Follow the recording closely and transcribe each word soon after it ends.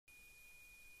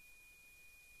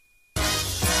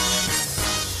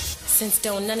Since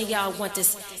don't none of y'all want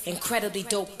this incredibly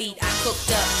dope beat I cooked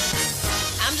up,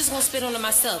 I'm just gonna spit on it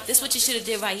myself. This what you should have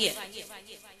did right here.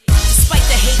 Despite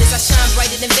the haters, I shine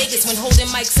brighter than Vegas. When holding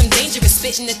mics, I'm dangerous,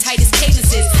 spitting the tightest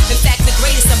cadences. In fact, the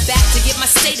greatest, I'm back to get my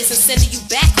status and sending you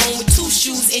back home with 2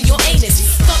 shoes in your anus.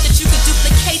 Thought that you could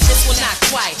duplicate this, well not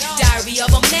quite. Diary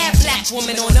of a mad black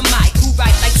woman on the mic who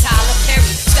write like Tyler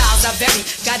Perry. Styles are very,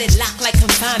 got it locked like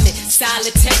confinement,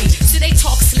 solitary. So they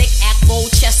talk slick, act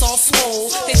bold, chest all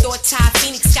swole. They thought Ty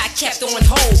Phoenix got kept on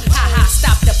hold. Ha ha,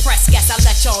 stop the press, guess I'll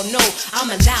let y'all know I'm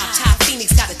alive. Ty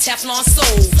Phoenix got a Teflon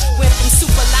soul. Went from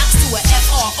super locks to a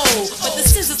FRO, but the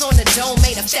scissors on the dome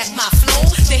ain't affect my flow.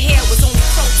 The hair was only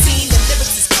protein, the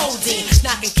lyrics is codeine,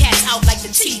 knocking cats out like the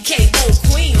TKO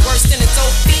queen. Worse than a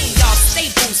dope fiend, y'all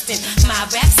stay boosting my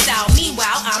rap style.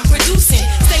 Meanwhile, I'm producing.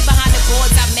 Stay behind the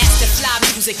boards, I master fly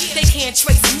music. They can't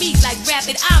trace me like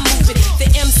rapid, I'm moving.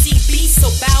 The MC beast, so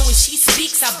bow when she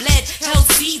speaks. I bled, held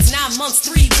seeds, 9 months,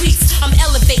 3 weeks. I'm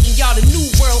elevating y'all to new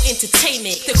world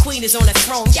entertainment. The queen is on the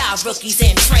throne, y'all rookies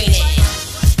in training.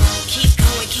 Keep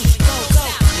going, go.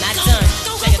 Not done.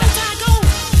 Check it out.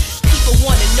 People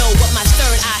wanna know what my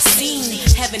third eye seen.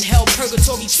 Heaven, hell,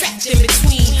 purgatory, trapped in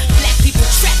between. Black people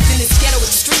trapped in this ghetto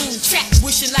extreme. Trapped,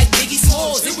 wishing like Biggie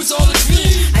Smalls, it was all a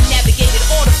dream. I navigated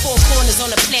all the 4 corners on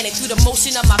the planet through the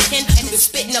motion of my pen, through the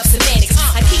spitting of semantics.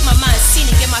 I keep my mind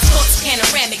scenic and my thoughts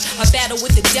panoramic. A battle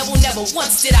with the devil, never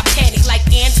once did I panic. Like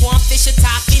Antoine Fisher,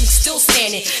 Ty Phoenix still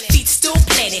standing, feet still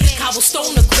planted.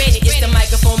 Cobblestone or granite, it's the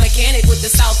microphone mechanic with the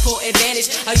Southpaw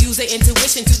advantage. I use the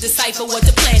intuition to decipher what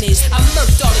the plan is. I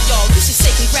murked all of y'all, you should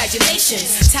say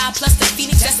congratulations. Ty plus the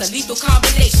Phoenix, that's a lethal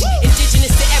combination.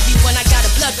 Indigenous to everyone, I got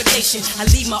a blood relation. I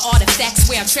leave my artifacts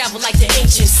where I travel like the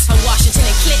ancients. I'm Washington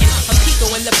and Clinton, I'm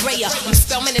Pico and La Brea. I'm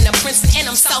Spelman and I'm Princeton and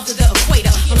I'm south of the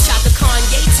equator. I'm Shaka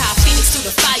Kanye, Ty Phoenix through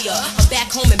the fire. I'm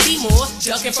back home in B-more,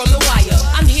 ducking from the wire.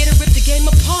 I'm here to rip the game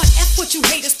apart, F what you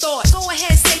haters thought. Go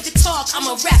ahead, say the talk, I'm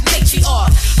a rap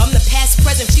matriarch. I'm the past,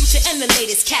 present, future, and the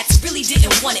latest. Cats really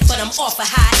didn't want it, but I'm off a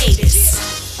hiatus.